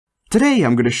Today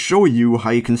I'm going to show you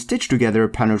how you can stitch together a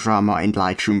panorama in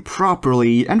Lightroom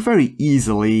properly and very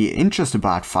easily in just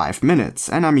about 5 minutes,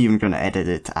 and I'm even going to edit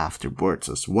it afterwards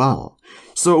as well.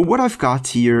 So what I've got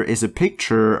here is a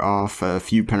picture of a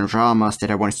few panoramas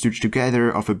that I want to stitch together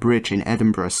of a bridge in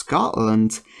Edinburgh,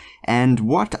 Scotland. And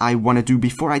what I want to do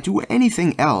before I do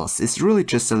anything else is really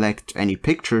just select any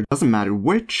picture, doesn't matter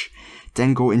which,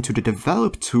 then go into the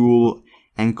Develop tool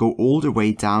and go all the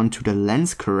way down to the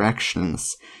lens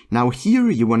corrections. Now here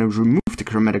you want to remove the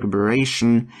chromatic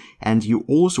aberration and you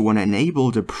also want to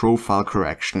enable the profile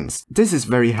corrections. This is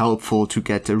very helpful to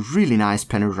get a really nice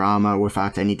panorama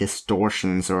without any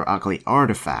distortions or ugly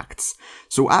artifacts.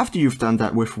 So after you've done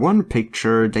that with one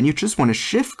picture, then you just want to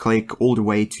shift click all the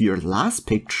way to your last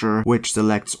picture, which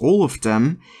selects all of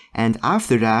them. And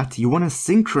after that, you want to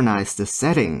synchronize the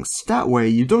settings. That way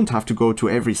you don't have to go to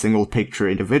every single picture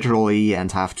individually and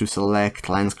have to select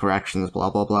lens corrections,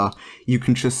 blah blah blah. You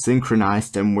can just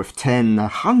synchronize them with 10,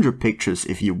 100 pictures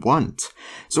if you want.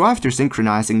 So after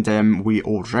synchronizing them, we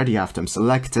already have them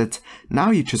selected.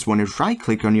 Now you just want to right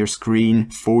click on your screen,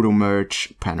 photo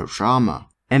merge, panorama.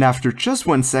 And after just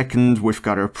 1 second, we've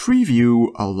got our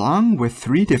preview along with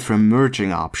 3 different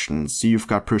merging options. So you've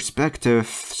got perspective,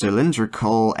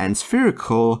 cylindrical, and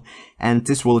spherical, and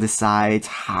this will decide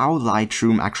how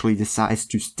Lightroom actually decides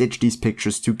to stitch these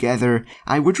pictures together.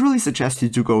 I would really suggest you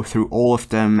to go through all of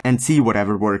them and see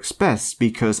whatever works best,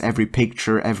 because every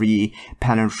picture, every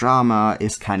panorama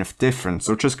is kind of different,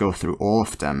 so just go through all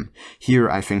of them. Here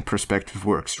I think perspective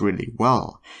works really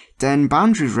well. Then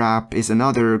boundary wrap is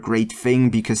another great thing,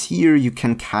 because here you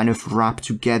can kind of wrap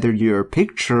together your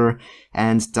picture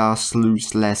and thus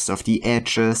lose less of the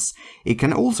edges. It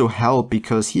can also help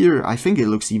because here I think it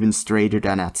looks even straighter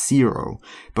than at 0.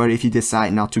 But if you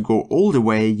decide not to go all the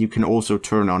way, you can also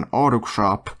turn on auto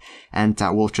crop, and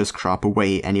that will just crop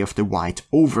away any of the white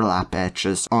overlap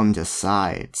edges on the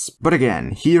sides. But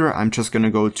again, here I'm just gonna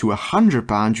go to 100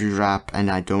 boundary wrap and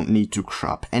I don't need to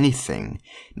crop anything.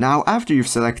 Now after you've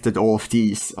selected all of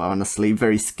these, honestly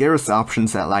very scarce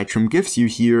options that Lightroom gives you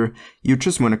here, you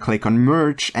just want to click on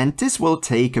merge, and this will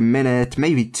take a minute,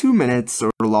 maybe 2 minutes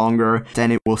or longer.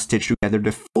 Then it will stitch together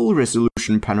the full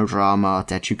resolution panorama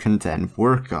that you can then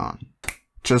work on.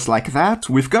 Just like that,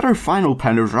 we've got our final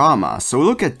panorama, so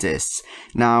look at this.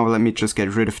 Now let me just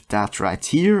get rid of that right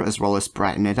here, as well as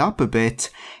brighten it up a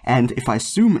bit, and if I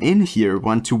zoom in here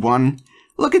 1:1,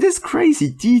 look at this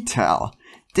crazy detail.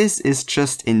 This is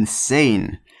just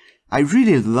insane. I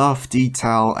really love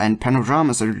detail, and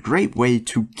panoramas are a great way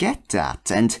to get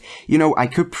that. And, you know, I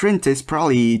could print this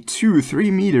probably 2-3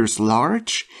 meters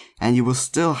large, and you will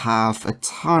still have a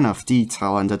ton of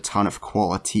detail and a ton of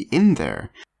quality in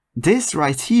there. This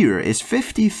right here is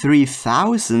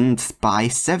 53,000 by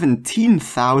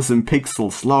 17,000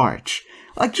 pixels large.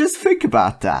 Like, just think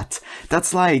about that.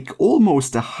 That's like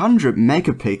almost 100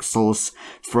 megapixels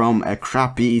from a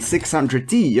crappy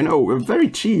 600D, you know, a very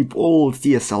cheap old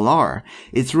DSLR.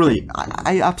 It's really,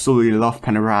 I absolutely love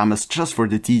panoramas just for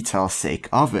the detail's sake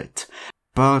of it.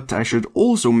 But I should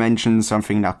also mention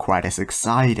something not quite as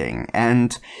exciting,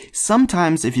 and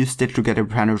sometimes if you stitch together a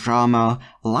panorama,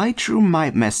 Lightroom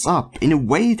might mess up in a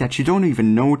way that you don't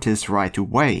even notice right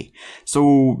away.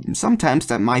 So sometimes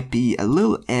that might be a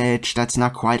little edge that's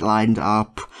not quite lined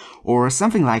up, or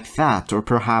something like that, or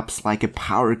perhaps like a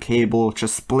power cable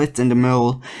just split in the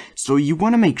middle. So you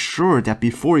want to make sure that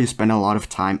before you spend a lot of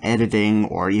time editing,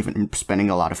 or even spending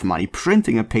a lot of money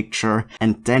printing a picture,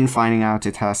 and then finding out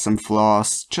it has some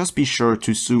flaws, just be sure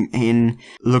to zoom in,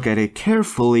 look at it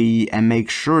carefully, and make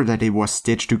sure that it was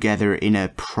stitched together in a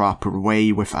proper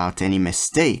way without any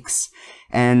mistakes.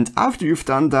 And after you've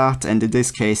done that, and in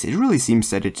this case it really seems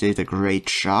that it did a great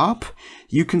job,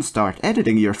 you can start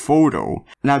editing your photo.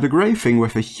 Now the great thing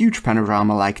with a huge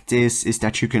panorama like this is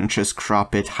that you can just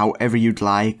crop it however you'd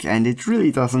like, and it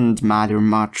really doesn't matter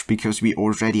much because we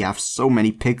already have so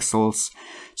many pixels.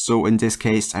 So in this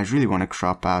case I really want to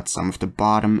crop out some of the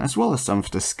bottom as well as some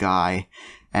of the sky.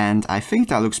 And I think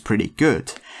that looks pretty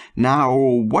good. Now,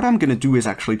 what I'm gonna do is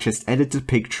actually just edit the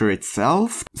picture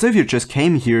itself. So if you just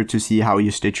came here to see how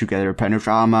you stitch together a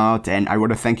panorama, then I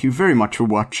want to thank you very much for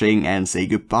watching and say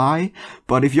goodbye.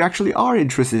 But if you actually are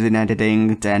interested in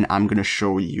editing, then I'm gonna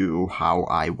show you how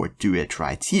I would do it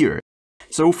right here.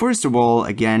 So first of all,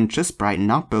 again, just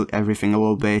brighten up everything a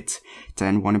little bit.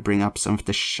 Then want to bring up some of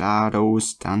the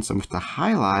shadows, down some of the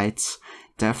highlights.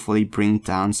 Definitely bring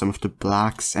down some of the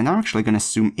blacks, and I'm actually gonna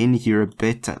zoom in here a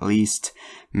bit at least,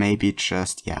 maybe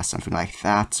just, yeah, something like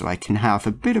that, so I can have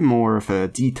a bit more of a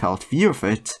detailed view of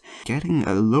it. Getting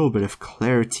a little bit of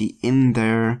clarity in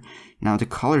there, Now the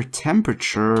color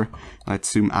temperature,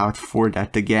 let's zoom out for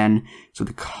that again. So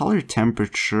the color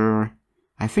temperature,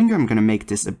 I think I'm gonna make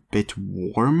this a bit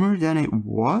warmer than it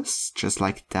was, just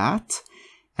like that.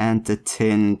 And the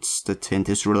tint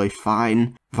is really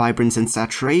fine. Vibrance and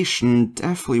saturation,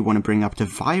 definitely want to bring up the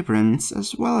vibrance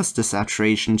as well as the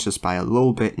saturation just by a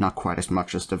little bit, not quite as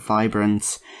much as the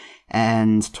vibrance.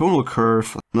 And tonal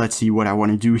curve, let's see what I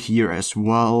want to do here as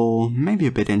well. Maybe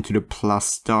a bit into the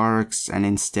plus darks and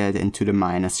instead into the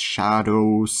minus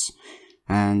shadows.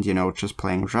 And, you know, just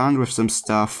playing around with some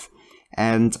stuff.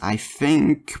 And I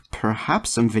think perhaps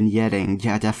some vignetting.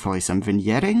 Yeah, definitely some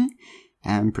vignetting.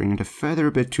 And bring the feather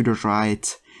a bit to the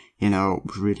right. You know,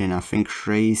 really nothing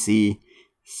crazy.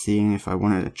 Seeing if I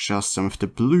want to adjust some of the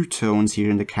blue tones here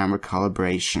in the camera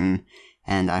calibration.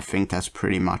 And I think that's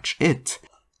pretty much it.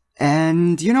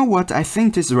 And you know what, I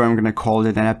think this is where I'm gonna call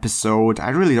it an episode. I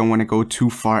really don't want to go too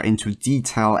far into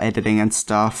detail editing and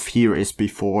stuff. Here is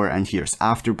before and here's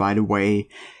after, by the way.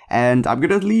 And I'm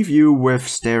gonna leave you with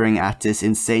staring at this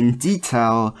insane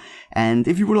detail. And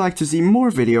if you would like to see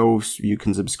more videos, you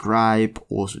can subscribe.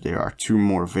 Also, there are 2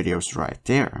 more videos right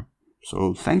there.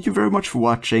 So thank you very much for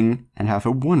watching and have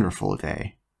a wonderful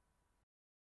day.